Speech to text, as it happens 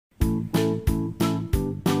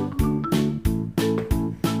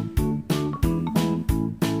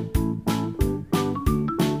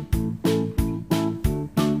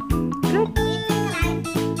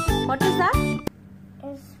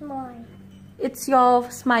It's your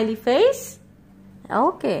smiley face?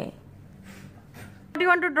 Okay. What do you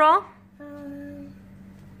want to draw?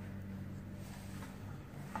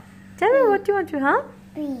 Tell me what you want to, huh?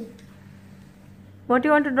 B. What do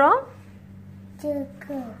you want to draw?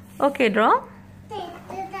 Circle. Okay, draw.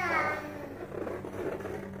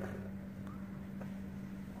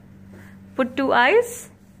 Put 2 eyes.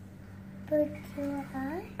 Put 2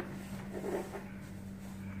 eyes.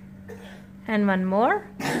 And 1 more.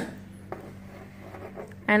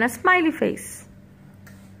 And a smiley face.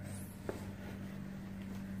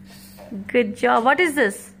 Good job. What is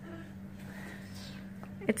this?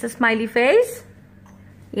 It's a smiley face?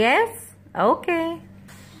 Yes? Okay.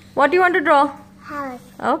 What do you want to draw? House.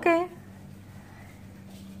 Okay.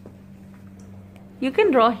 You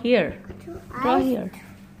can draw here. 2 Draw eyes. here.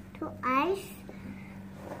 2 eyes.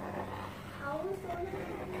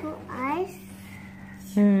 2 eyes.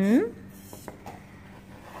 Hmm.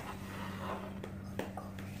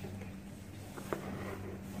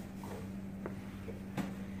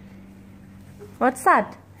 What's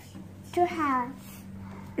that? 2 house.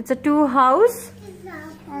 It's a 2 house?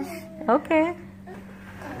 Yes. Okay.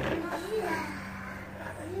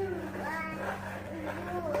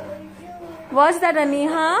 What's that,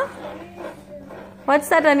 Aniha? What's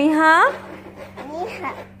that, Aniha?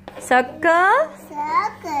 Circle?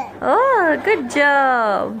 Circle. Oh, good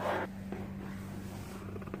job.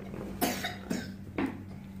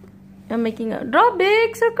 You're making a... Draw a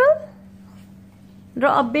big circle.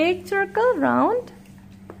 Draw a big circle, round.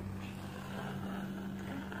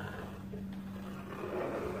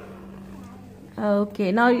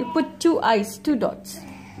 Okay, now you put 2 eyes, 2 dots.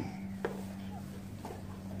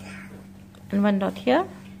 And 1 dot here.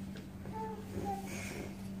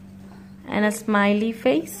 And a smiley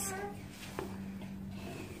face.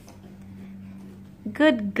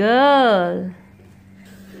 Good girl.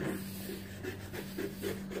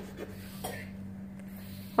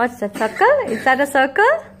 What's that, circle? Is that a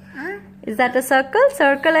circle? Huh? Is that a circle?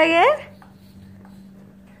 Circle again?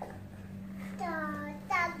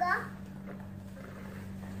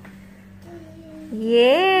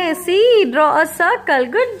 Yeah, see, draw a circle.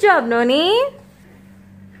 Good job, Noni.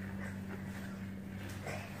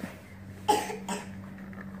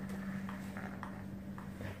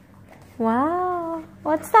 Wow,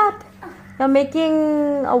 what's that? You're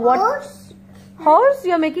making a what? Horse. Horse?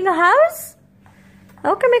 You're making a house?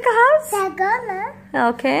 Okay, make a house. Circle.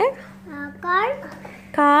 Okay. Car.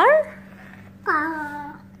 Car?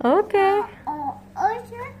 Car. Okay.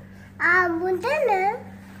 Mountain.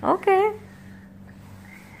 Okay.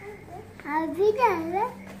 Vida.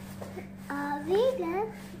 Vida.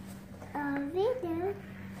 Vida.